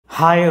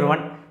Hi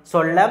everyone. So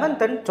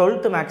 11th and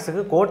 12th Maths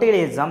quaterly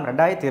exam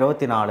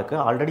 2024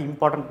 already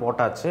important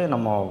போட்டாச்சு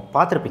நம்ம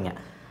பார்த்திருப்பீங்க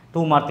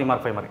 2 mark 3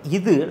 mark 5 mark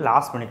இது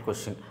last minute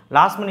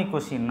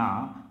क्वेश्चनனா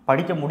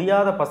படிக்க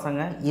முடியாத பசங்க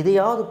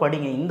இதையாவது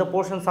படிங்க இந்த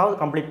போர்ஷன்ஸாவது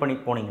கம்ப்ளீட் பண்ணி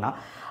போனீங்கன்னா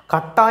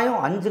கட்டாயம்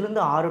 5 ல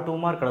இருந்து 6 2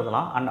 மார்க்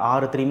எழுதலாம் and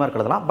 6 3 மார்க்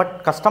எழுதலாம் பட்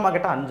கஷ்டமா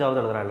கேட்டா 5வது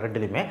எழுதலாம்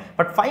ரெண்டுலயுமே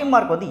பட் 5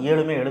 மார்க் வந்து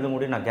 7மே எழுத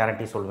முடியும் நான்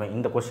கேரண்டி சொல்வேன்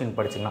இந்த क्वेश्चन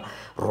படிச்சீங்கன்னா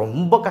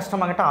ரொம்ப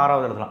கஷ்டமா கேட்டா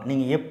 6வது எழுதலாம்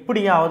நீங்க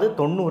எப்படியாவது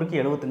 90 க்கு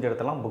 75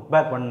 எடுத்தலாம் புக்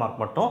பேக் 1 மார்க்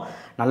மட்டும்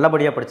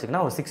நல்லபடியா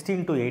படிச்சீங்கன்னா ஒரு 16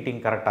 to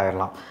 18 கரெக்ட்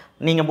ஆயிரலாம்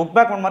நீங்க புக்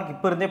பேக் 1 மார்க்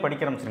இப்போ இருந்தே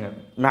படிக்க ஆரம்பிச்சிருங்க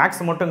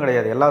மேத்ஸ் மட்டும்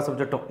கிடையாது எல்லா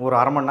சப்ஜெக்ட்டும் ஒரு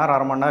அரை மணி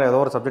நேரம்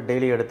ஏதோ ஒரு சப்ஜெக்ட்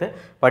டெய்லி எடுத்து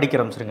படிக்க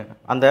ஆரம்பிச்சிருங்க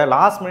அந்த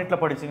லாஸ்ட்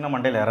மினிட்ல படிச்சீங்கன்னா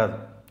மண்டையில ஏறாது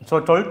so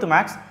 12th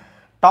maths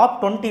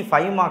top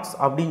 25 marks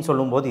அப்படின்னு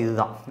சொல்லும்போது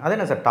இதுதான் அது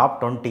என்ன sir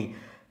top 20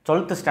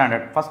 12th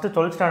standard first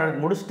 12th standard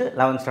முடிச்சுட்டு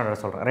 11th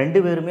ஸ்டாண்டர்ட் சொல்கிறேன் ரெண்டு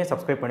பேருமே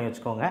சப்ஸ்கிரைப் பண்ணி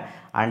வச்சுக்கோங்க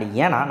அண்ட்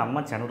ஏன்னா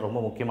நம்ம சேனல் ரொம்ப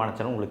முக்கியமான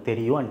சேனல் உங்களுக்கு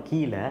தெரியும் அண்ட்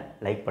கீழே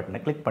லைக் பட்டனை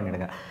கிளிக்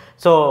பண்ணிவிடுங்க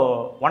ஸோ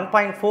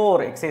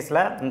 1.4 எக்ஸைஸில்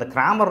இந்த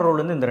கிராமர்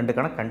ரூல்லேருந்து இந்த ரெண்டு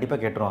கணக்கு கண்டிப்பாக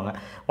கேட்டுருவாங்க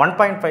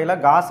 1.5ல்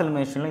காஸ்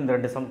எலிமினேஷனில் இந்த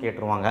ரெண்டு சம்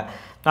கேட்டுருவாங்க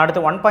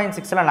அடுத்து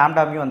 1.6ல்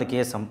லாம்டாமியூ அந்த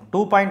கேசம்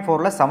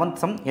 2.4ல் 7th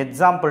சம்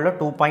எக்ஸாம்பிளில்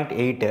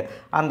 2.8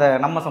 அந்த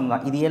நம்ம சம்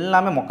தான் இது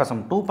எல்லாமே மொக்க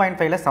some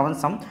 2.5ல்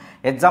 7th some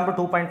example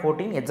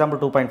 2.14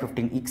 example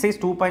 2.15 exercise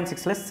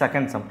 2.6ல்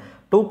second sum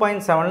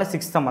 2.7ல்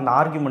 6th some அந்த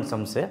ஆர்குமெண்ட்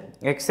சம்ஸு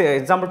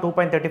எக்ஸாம்பிள்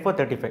 2.34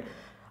 35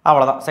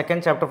 அவ்வளோதான்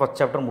செகண்ட் சாப்டர் ஃபஸ்ட்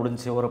சாப்டர்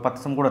முடிஞ்சு ஒரு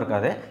 10 சம் கூட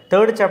இருக்காது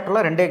தேர்ட்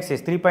சாப்டரில் ரெண்டு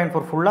எக்ஸைஸ்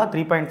 3.4 ஃபுல்லாக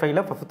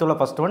 3.5ல் ஃபிஃப்த்தில்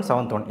first one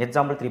 7th one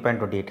example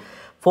 3.28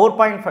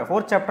 4.5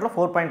 fourth சாப்டரில்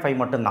 4.5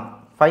 மட்டும்தான்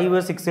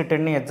 5 6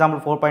 10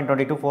 எக்ஸாம்பிள்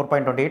 4.22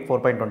 4.28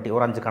 4.20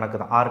 ஒரு 5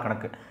 கணக்கு தான் 6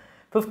 கணக்கு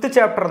ஃபிஃப்த்து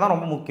சாப்டர் தான்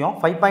ரொம்ப முக்கியம்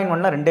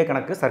 5.1ல் ரெண்டே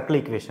கணக்கு சர்க்கிள்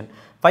ஈக்குவேஷன்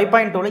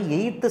 5.2ல்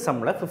 8th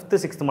சம்மில் 5th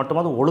 6th மட்டும்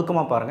அது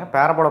ஒழுக்கமாக பாருங்கள்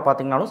பேரபோல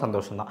பார்த்தீங்கனாலும்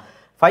சந்தோஷம் தான்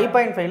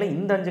 5.5ல்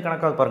இந்த 5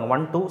 கணக்காவது பாருங்கள்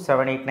 1 2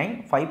 7 8 9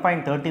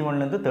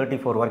 5.31லேருந்து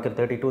 34 வரைக்கும்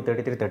 32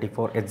 33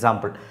 34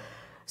 எக்ஸாம்பிள்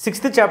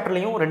 6th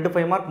சாப்டர்லையும் 2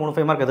 5 மார்க் 3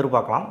 5 மார்க்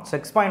எதிர்பார்க்கலாம்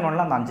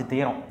 6.1ல் அந்த 5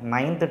 தீரும்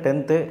 9th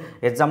 10th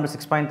எக்ஸாம்பிள்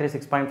 6.3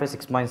 6.5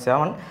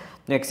 6.7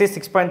 எக்ஸைஸ்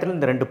 6.3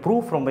 இந்த ரெண்டு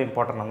ப்ரூஃப் ரொம்ப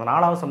இம்பார்ட்டன்ட் அந்த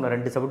 4வது சம்மில்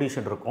ரெண்டு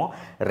சப்டிவிஷன் இருக்கும்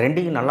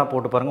ரெண்டையும் நல்லா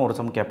போட்டு பாருங்கள் ஒரு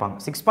சம் கேட்பாங்க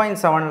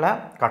 6.7ல்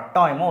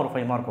கட்டாயமாக ஒரு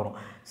 5 மார்க் வரும்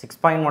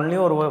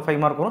 6.1லேயும் ஒரு 5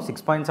 மார்க் வரும்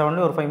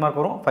 6.7லேயும் ஒரு 5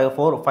 மார்க் வரும்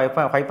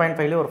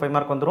 5.5லேயும் ஒரு 5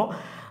 மார்க் வந்துடும்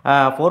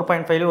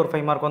 4.5லேயும் ஒரு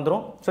 5 மார்க்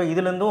வந்துடும் ஸோ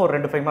இதுலேருந்தும் ஒரு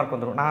 2 5 மார்க்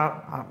வந்துடும்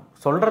நான்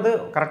சொல்கிறது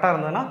கரெக்டாக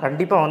இருந்ததுன்னா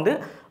கண்டிப்பாக வந்து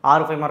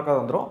 6 5 மார்க்காக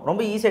வந்துடும்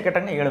ரொம்ப ஈஸியாக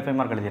கேட்டாங்கன்னா 7 5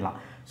 மார்க் எழுதிடலாம்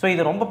ஸோ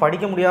இது ரொம்ப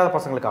படிக்க முடியாத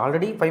பசங்களுக்கு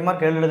ஆல்ரெடி 5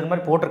 மார்க் 7 எழுதுற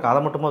மாதிரி போட்டிருக்கு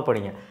அதை மட்டும்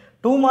படிங்க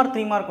 2 மார்க்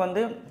 3 மார்க்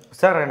வந்து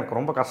சார் எனக்கு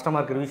ரொம்ப கஷ்டமாக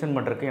இருக்குது ரிவிஷன்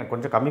பண்ணுறதுக்கு எனக்கு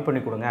கொஞ்சம் கம்மி பண்ணி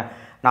கொடுங்க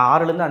நான்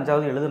 6லேருந்து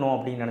 5வது எழுதணும்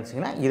அப்படின்னு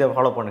நினச்சிங்கன்னா இதை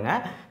ஃபாலோ பண்ணுங்கள்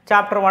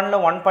சாப்டர் 1ல்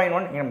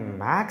 1.1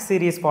 மேக்ஸ்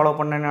சீரீஸ் ஃபாலோ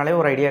பண்ணனாலே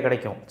ஒரு ஐடியா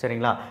கிடைக்கும்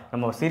சரிங்களா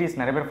நம்ம சீரீஸ்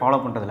நிறைய பேர் ஃபாலோ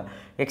பண்ணுறதில்ல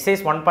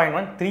எக்ஸைஸ்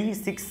 1.1 3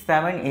 6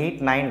 7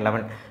 8 9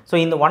 11 ஸோ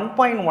இந்த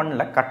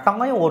 1.1ல்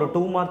கட்டாயம் ஒரு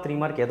 2 மார்க் 3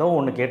 மார்க் ஏதோ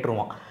ஒன்று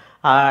கேட்டுருவான்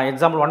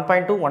example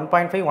 1.2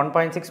 1.5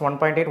 1.6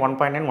 1.8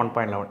 1.9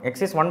 1.11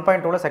 exercise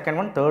 1.2ல் second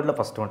one தேர்டில்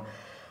first one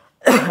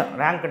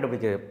rank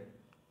கண்டுபிடிக்கிறது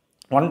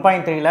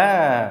 1.3ல்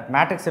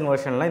மேட்ரிக்ஸ்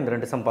இன்வர்ஷனில் இந்த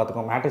ரெண்டு சம்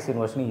பார்த்துக்கோங்க மேட்ரிக்ஸ்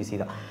இன்வர்ஷன் ஈஸி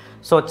தான்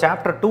ஸோ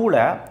சாப்டர் 2ல்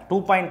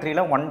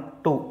 2.3ல் 1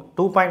 2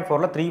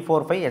 2.4ல் 3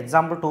 4 5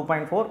 எக்ஸாம்பிள்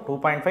 2.4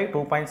 2.5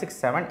 2.6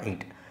 7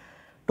 8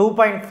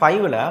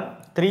 2.5ல்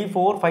 3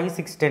 4 5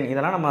 6 10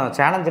 இதெல்லாம் நம்ம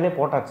சேலஞ்சிலே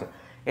போட்டாச்சு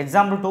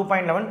example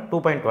 2.11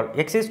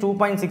 2.12 exercise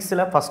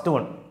 2.6ல் first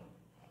one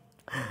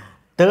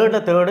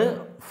third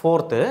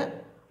fourth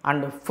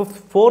and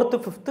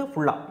fourth fifth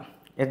ஃபுல்லாக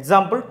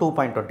எக்ஸாம்பிள்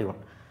 2.21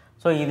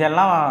 ஸோ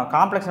இதெல்லாம்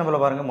காம்ப்ளெக்ஸ்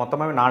நம்பரில் பாருங்கள்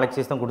மொத்தமாகவே 4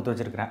 எக்ஸைஸ் தான் கொடுத்து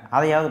வச்சிருக்கிறேன்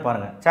அதையாவது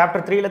பாருங்கள்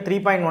சாப்டர் 3ல்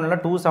 3.1ல்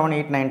 2 7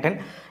 8 9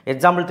 10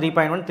 எக்ஸாம்பிள்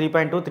 3.1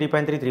 3.2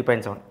 3.3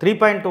 3.7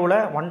 3.2ல்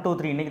 1 2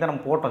 3 இன்றைக்கி தான்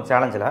நம்ம போட்டோம்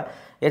சேலஞ்சில்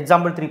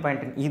எக்ஸாம்பிள்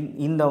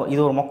 3.10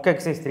 இது ஒரு மொக்க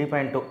எக்ஸைஸ்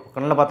 3.2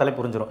 கண்ணில் பார்த்தாலே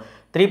புரிஞ்சிடும்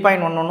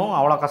 3.1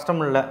 அவ்வளோ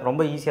கஷ்டம் இல்லை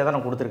ரொம்ப ஈஸியாக தான்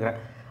நான்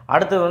கொடுத்துருக்கிறேன்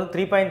அடுத்தது வந்து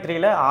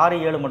 3.3ல் 6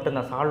 7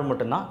 மட்டும்தான் சால்வ்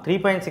மட்டும்தான்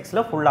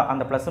 3.6ல் ஃபுல்லாக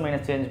அந்த ப்ளஸ்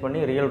மைனஸ் சேஞ்ச் பண்ணி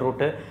ரியல்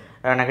ரூட்டு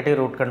நெகட்டிவ்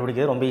ரூட்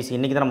கண்டுபிடிக்கிறது ரொம்ப ஈஸி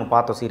இன்றைக்கி தான் நம்ம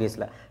பார்த்தோம்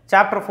சீரீஸில்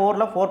சாப்டர்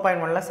 4ல்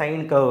 4.1ல்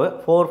சைன் கர்வு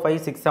 4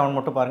 5 6 7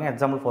 மட்டும் பாருங்கள்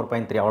எக்ஸாம்பிள்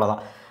 4.3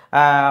 அவ்வளோதான்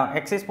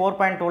எக்ஸைஸ்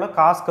 4.2ல்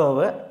காஸ்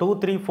கர்வு 2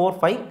 3 4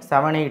 5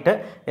 7 8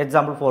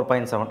 எக்ஸாம்பிள்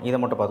 4.7 இதை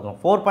மட்டும்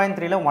பார்த்துக்கோங்க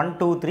 4.3ல் 1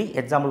 2 3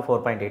 எக்ஸாம்பிள்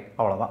 4.8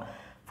 அவ்வளோதான்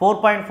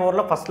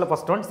 4.4ல்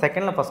ஃபஸ்ட் ஒன்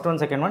செகண்டில் first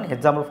one second one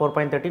example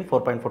 4.13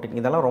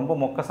 4.14 இதெல்லாம் ரொம்ப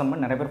மொக்க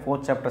சம்மன் நிறைய பேர்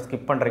 4th சாப்டர்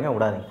ஸ்கிப் பண்ணுறீங்க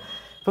விடாதீங்க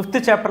 5th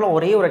சாப்டரில்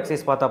ஒரே ஒரு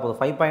எக்ஸைஸ் பார்த்தா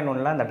போதும்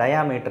 5.1ல் அந்த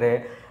டயாமீட்ரு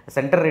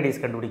சென்டர்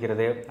ரேடியஸ்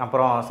கண்டுபிடிக்கிறது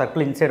அப்புறம்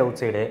சர்க்கிள் இன்சைடு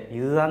அவுட் சைடு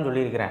இதுதான்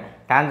சொல்லியிருக்கிறேன்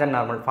டேஞ்சன்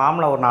நார்மல்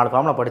ஃபார்மில் ஒரு 4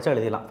 ஃபார்மில் படித்து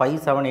எழுதிடலாம்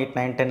 5 7 8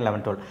 9 10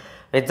 11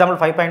 12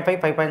 எக்ஸாம்பிள் 5.5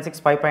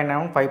 5.6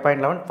 5.9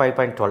 5.11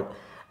 5.12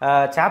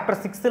 சாப்டர்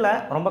 6ல்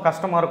ரொம்ப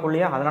கஷ்டமாக இருக்கும்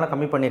இல்லையா அதனால்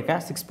கம்மி பண்ணியிருக்கேன்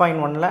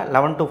 6.1ல்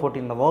 11 to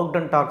 14 இந்த ஒர்க்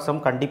டன் டாக்ஸும்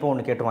கண்டிப்பாக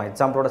ஒன்று கேட்டுருவான்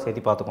எக்ஸாம்பிளோட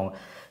சேர்த்து பார்த்துக்கோங்க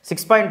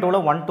 6.2ல்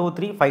 1 2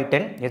 3 5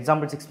 10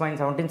 எக்ஸாம்பிள்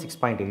 6.17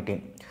 6.18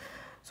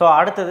 ஸோ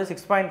அடுத்தது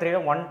 6.3ல்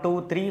 1 2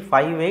 3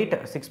 5 8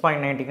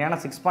 6.19 ஏன்னா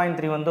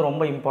 6.3 வந்து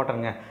ரொம்ப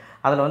இம்பார்ட்டன்ங்க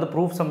அதில் வந்து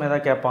ப்ரூஃப் சம்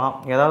ஏதாவது கேட்பான்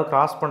ஏதாவது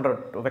கிராஸ் பண்ணுற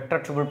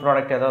வெக்டர் ட்ரிபிள்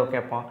ப்ராடக்ட் ஏதாவது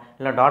கேட்பான்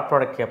இல்லை டாட்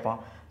ப்ராடக்ட் கேட்பான்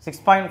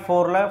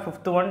 6.4ல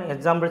ஃபிஃப்த் ஒன்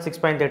எக்ஸாம்பிள்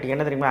 6.30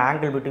 என்ன தெரியுமா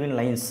angle between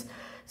lines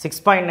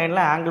 6.9ல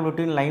angle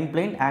between line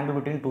plane angle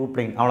between two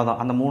plane அவ்வளோதான்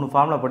அந்த 3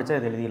 ஃபார்மில் படித்தா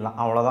இது எழுதிடலாம்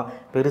அவ்வளோதான்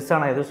பெருசாக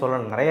நான் எதுவும்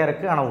சொல்லலை நிறையா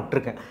இருக்குது ஆனால்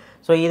விட்டுருக்கேன்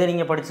ஸோ இதை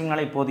நீங்கள்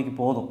படிச்சிங்கனாலே இப்போதைக்கு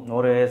போதும்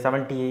ஒரு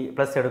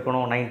 70+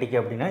 எடுக்கணும் 90க்கு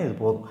அப்படின்னா இது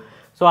போதும்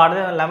ஸோ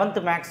அடுத்து 11th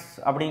மேக்ஸ்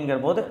அப்படிங்கிற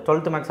போது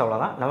 12th மேக்ஸ்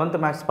அவ்வளோதான் 11th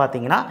மேக்ஸ்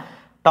பார்த்தீங்கன்னா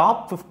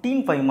டாப் 15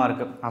 5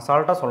 மார்க்கு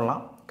அசால்ட்டாக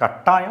சொல்லலாம்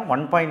கட்டாயம்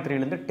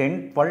 1.3லேருந்து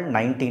 10 12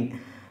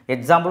 19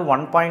 example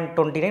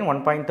 1.29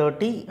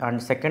 1.30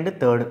 and second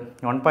third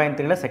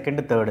 1.3ல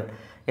second third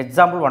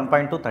example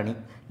 1.2 தனி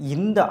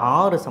இந்த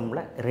 6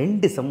 சம்மில்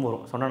 2 சம்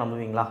வரும் சொன்னால்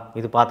நம்புவீங்களா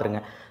இது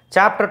பார்த்துருங்க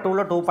சாப்டர்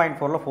 2ல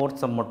 2.4ல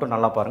ஃபோர்த் சம் மட்டும்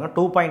நல்லா பாருங்கள்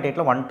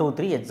 2.8ல 1 2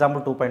 3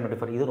 எக்ஸாம்பிள்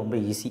 2.24 இது ரொம்ப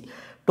ஈஸி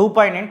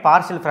 2.9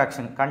 பார்ஷியல்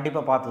ஃப்ராக்ஷன்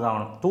கண்டிப்பாக பார்த்து தான்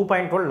ஆகணும்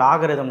 2.12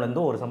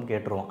 லாகரிதம்லேருந்து ஒரு சம்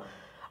கேட்டுருவோம்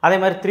அதே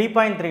மாதிரி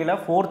 3.3ல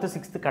 4th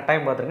 6th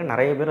கட்டாயம் பார்த்துருங்க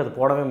நிறைய பேர் அது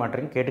போடவே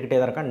மாட்டேங்க கேட்டுக்கிட்டே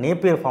தான் இருக்கா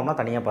நேப்பியர் ஃபார்ம்லாம்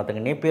தனியாக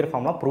பார்த்துங்க நேப்பியர்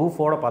ஃபார்ம்லாம்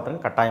ப்ரூஃபோட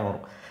பார்த்துருங்க கட்டாயம்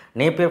வரும்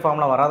நேப்பியர்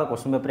ஃபார்மில் வராத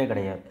கொஸ்டின் பேப்பரே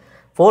கிடையாது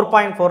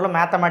 4.4ல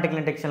மேத்தமேட்டிக்கல்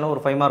இன்டெக்ஷனில்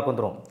ஒரு 5 மார்க்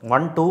வந்துடும்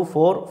 1 2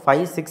 4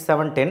 5 6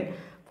 7 10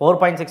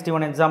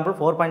 4.61 எக்ஸாம்பிள்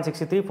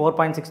 4.63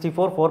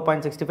 4.64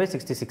 4.65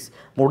 66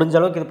 முடிஞ்ச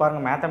அளவுக்கு இது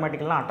பாருங்கள்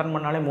மேத்தமேட்டிக்கல்லாம் அட்டன்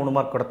பண்ணாலே 3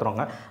 மார்க்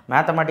கொடுத்துருவாங்க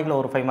மேத்தமேட்டிக்கில்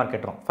ஒரு 5 மார்க்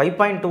கேட்டுரும்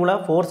 5.2ல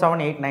 4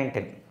 7 8 9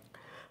 10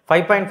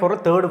 5.4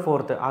 தேர்டு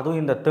ஃபோர்த்து அதுவும்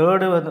இந்த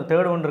தேர்டு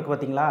ஒன்று இருக்குது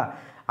பார்த்தீங்களா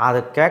அது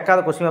கேட்காத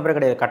கொஸ்டின் பேப்பரே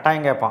கிடையாது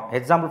கட்டாயம் கேட்பான்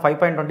எக்ஸாம்பிள்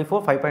 5.24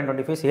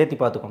 5.25 சேர்த்து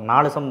பார்த்துக்கோங்க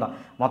 4 சம் தான்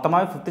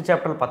மொத்தமாகவே 5th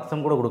சாப்டரில் 10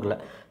 சம் கூட கொடுக்கல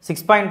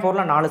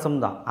 6.4ல 4 சம்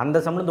தான் அந்த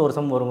சம்லேருந்து ஒரு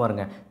சம் வரும்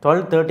பாருங்க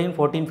 12 13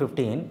 14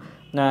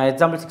 15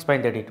 எக்ஸாம்பிள்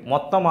 6.38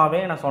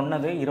 மொத்தமாகவே நான்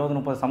சொன்னது 20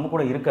 30 சம்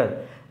கூட இருக்காது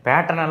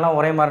பேட்டர்ன் எல்லாம்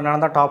ஒரே மாதிரி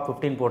தான் டாப்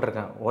 15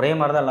 போட்டிருக்கேன் ஒரே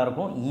மாதிரி தான்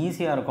எல்லாருக்கும்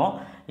ஈஸியாக இருக்கும்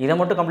இதை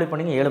மட்டும் கம்ப்ளீட்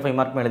பண்ணிங்க 7 5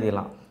 மார்க்குமே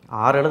எழுதிடலாம்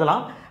 6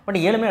 எழுதலாம் பட்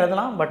 7மே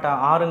எழுதலாம் பட்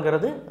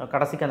 6ங்கிறது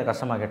கடைசிக்கு அந்த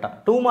கஷ்டமாக கேட்டால்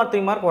 2 மார்க்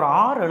 3 மார்க் ஒரு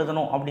 6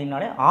 எழுதணும்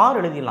அப்படின்னாலே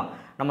 6 எழுதிடலாம்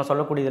நம்ம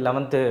சொல்லக்கூடியது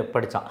 11th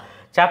படித்தான்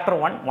சாப்டர்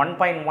 1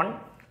 1.1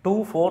 2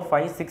 4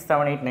 5 6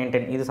 7 8 9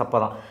 10 இது சப்போ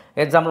தான்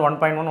எக்ஸாம்பிள்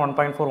 1.1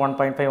 1.4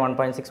 1.5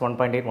 1.6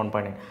 1.8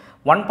 1.9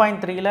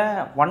 1.3ல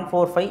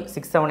 145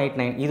 6 7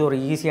 8 9 இது ஒரு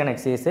ஈஸியான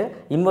எக்ஸசைஸ்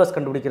இன்வர்ஸ்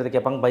கண்டுபிடிக்கிறது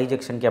கேட்பாங்க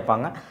பைஜெக்ஷன்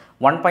கேட்பாங்க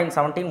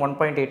 1.17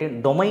 1.18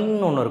 டொமைன்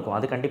ஒன்று இருக்கும்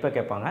அது கண்டிப்பாக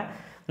கேட்பாங்க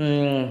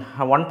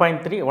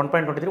 1.3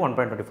 1.23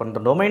 1.24 இந்த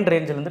டொமைன்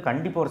ரேஞ்சிலேருந்து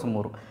கண்டிப்பாக ஒரு சம்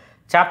வரும்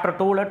சாப்டர்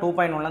 2ல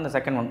 2.1ல இந்த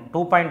செகண்ட் ஒன்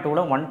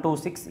 2.2ல 1 2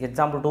 6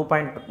 எக்ஸாம்பிள்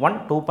 2.1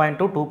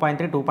 2.2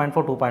 2.3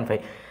 2.4 2.5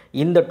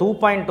 இந்த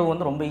 2.2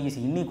 வந்து ரொம்ப ஈஸி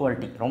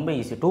இன்இக்வாலிட்டி ரொம்ப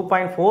ஈஸி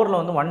 2.4ல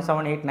வந்து 1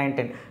 7 8 9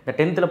 10 இந்த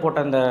 10th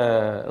போட்ட அந்த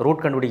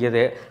ரூட்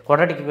கண்டுபிடிக்கிறது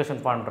குவாட்ராட்டிக்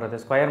ஈக்குவேஷன்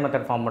பண்ணுறது ஸ்கொயர்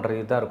மெத்தட் ஃபார்ம் பண்ணுறது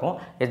இதுதான் இருக்கும்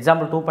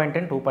எக்ஸாம்பிள்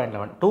 2.10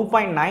 2.11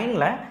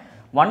 2.9ல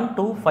 1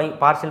 2 5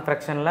 பார்ஷியல்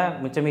ஃப்ராக்ஷனில்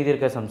மிச்சம் மீதி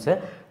இருக்க சம்ஸு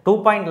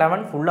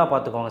 2.11 ஃபுல்லாக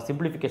பார்த்துக்கோங்க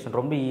சிம்பிளிஃபிகேஷன்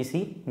ரொம்ப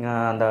ஈஸி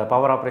அந்த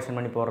பவர் ஆப்ரேஷன்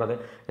பண்ணி போடுறது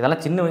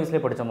இதெல்லாம் சின்ன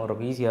வயசுலேயே படித்த மாதிரி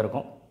இருக்கும் ஈஸியாக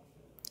இருக்கும்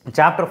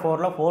சாப்டர்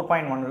 4ல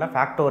 4.1ல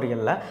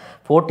ஃபேக்டோரியலில்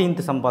 14th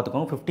சம்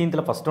பார்த்துக்கோங்க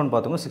 15th ஃபஸ்ட் ஒன்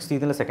பார்த்துக்கோங்க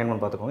 16th செகண்ட்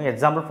ஒன் பார்த்துக்கோங்க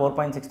எக்ஸாம்பிள்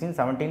 4.16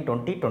 17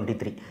 20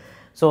 23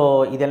 ஸோ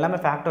இது எல்லாமே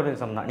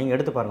ஃபேக்டோரியல் சம் தான் நீங்கள்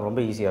எடுத்து பாருங்கள்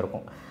ரொம்ப ஈஸியாக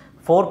இருக்கும்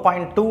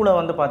 4.2ல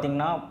வந்து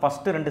பார்த்தீங்கன்னா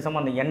ஃபஸ்ட்டு 2 சம்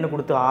அந்த எண்ணு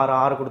கொடுத்து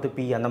 6 கொடுத்து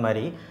பி அந்த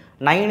மாதிரி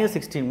 9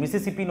 16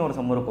 மிசிசிப்பின்னு ஒரு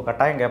சம் இருக்கும்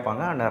கட்டாயம்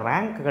கேட்பாங்க அந்த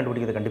ரேங்க்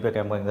கண்டுபிடிக்கிறது கண்டிப்பாக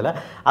கேட்பாங்க இதில்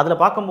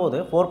அதில் பார்க்கும்போது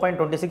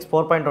 4.26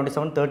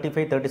 4.27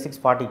 35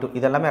 36 42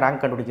 இதெல்லாமே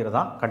ரேங்க் கண்டுபிடிக்கிறது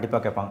தான்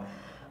கண்டிப்பாக கேட்பாங்க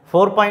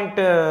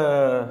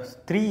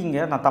 4.3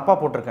 இங்கே நான் தப்பாக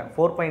போட்டிருக்கேன்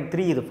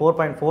 4.3 இது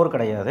 4.4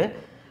 கிடையாது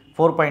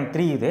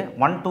 4.3 இது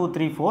 1 2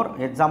 3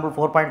 4 எக்ஸாம்பிள்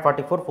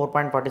 4.44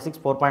 4.46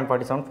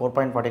 4.47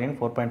 4.49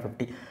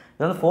 4.50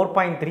 இது வந்து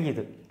 4.3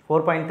 இது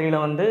 4.3ல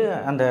வந்து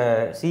அந்த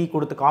சி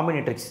கொடுத்து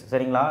காம்பினேட்ரிக்ஸ்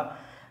சரிங்களா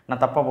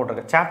நான் தப்பாக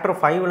போட்டிருக்கேன் சாப்டர்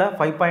 5ல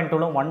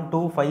 5.2ல 1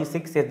 2 5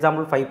 6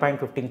 எக்ஸாம்பிள்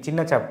 5.15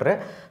 சின்ன சாப்டர்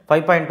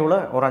 5.2ல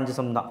ஒரு 5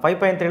 சம் தான்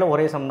 5.3ல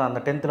ஒரே சம் தான்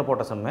அந்த 10th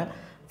போட்ட சம்மு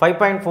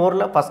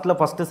 5.4ல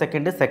ஃபஸ்ட்டு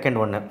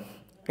செகண்ட் ஒன்று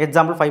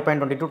எக்ஸாம்பிள்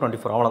 5.22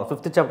 24 அவ்வளோதான்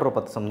 5th சாப்டர்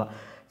 10 சம் தான்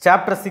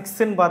சாப்டர்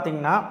 6ன்னு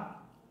பார்த்தீங்கன்னா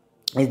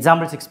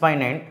எக்ஸாம்பிள்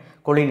 6.9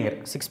 கொலினியர்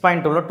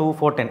 6.2ல 2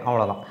 4 10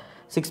 அவ்வளோதான்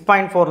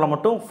 6.4ல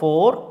மட்டும்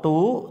 4 2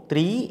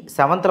 3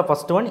 7th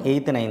first one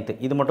 8th 9th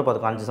இது மட்டும்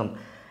பார்த்துக்கோ 5 சம்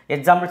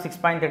எக்ஸாம்பிள்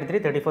 6.33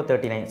 34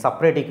 39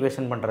 செப்பரேட்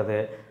ஈக்குவேஷன் பண்ணுறது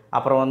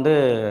அப்புறம் வந்து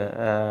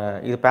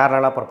இது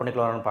பேரலாக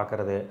பர்பெண்டிகுலரானு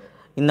பார்க்குறது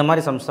இந்த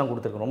மாதிரி சம்ஸ் தான்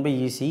கொடுத்துருக்கு ரொம்ப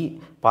ஈஸி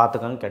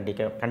பார்த்துக்கோங்க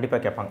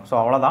கண்டிப்பாக கேட்பாங்க ஸோ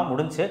அவ்வளோதான்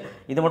முடிஞ்சு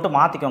இது மட்டும்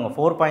மாற்றிக்கோங்க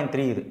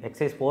 4.3 இது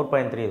எக்ஸசைஸ்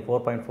 4.3 இது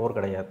 4.4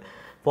 கிடையாது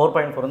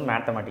 4.4 வந்து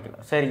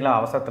மேத்தமேட்டிக்கல் சரிங்களா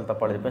அவசரத்தில்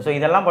தப்பாக எழுதிப்பேன் ஸோ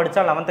இதெல்லாம்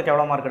படித்தா 11th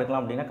எவ்வளோ மார்க்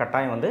எடுக்கலாம் அப்படின்னா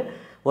கட்டாயம் வந்து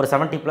ஒரு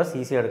 70+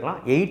 ஈஸியாக எடுக்கலாம்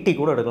 80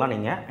 கூட எடுக்கலாம்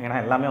நீங்கள் ஏன்னா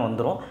எல்லாமே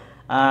வந்துடும்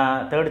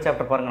தேர்ட்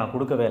சாப்டர் பாருங்கள் நான்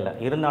கொடுக்கவே இல்லை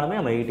இருந்தாலுமே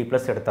நம்ம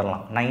 80+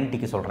 எடுத்துடலாம்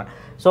 90க்கு சொல்கிறேன்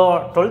ஸோ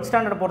 12th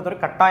ஸ்டாண்டர்ட் பொறுத்தவரை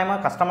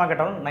கட்டாயமாக கஷ்டமாக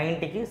கேட்டாலும்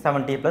 90க்கு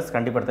 70+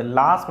 கண்டிப்பாக எடுத்து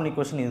லாஸ்ட் மினிட்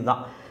கொஸ்டின்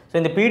இதுதான் ஸோ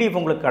இந்த பிடிஎஃப்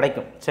உங்களுக்கு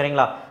கிடைக்கும்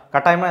சரிங்களா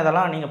கட்டாயமாக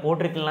இதெல்லாம் நீங்கள்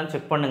போட்டிருக்கீங்களான்னு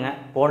செக் பண்ணுங்கள்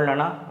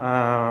போடலன்னா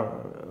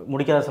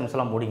முடிக்காத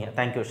சம்ஸ்லாம் முடிங்க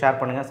தேங்க்யூ ஷேர்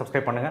பண்ணுங்கள்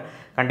சப்ஸ்கிரைப் பண்ணுங்கள்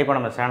கண்டிப்பாக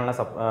நம்ம சேனலில்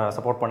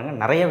சப்போர்ட்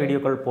பண்ணுங்கள் நிறைய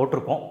வீடியோக்கள்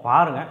போட்டிருக்கோம்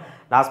பாருங்கள்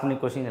லாஸ்ட்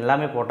மினிட் கொஸ்டின்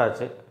எல்லாமே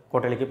போட்டாச்சு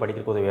கோட்டைக்கு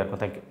படிக்கிறதுக்கு உதவியாக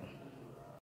இருக்கும் தேங்க்யூ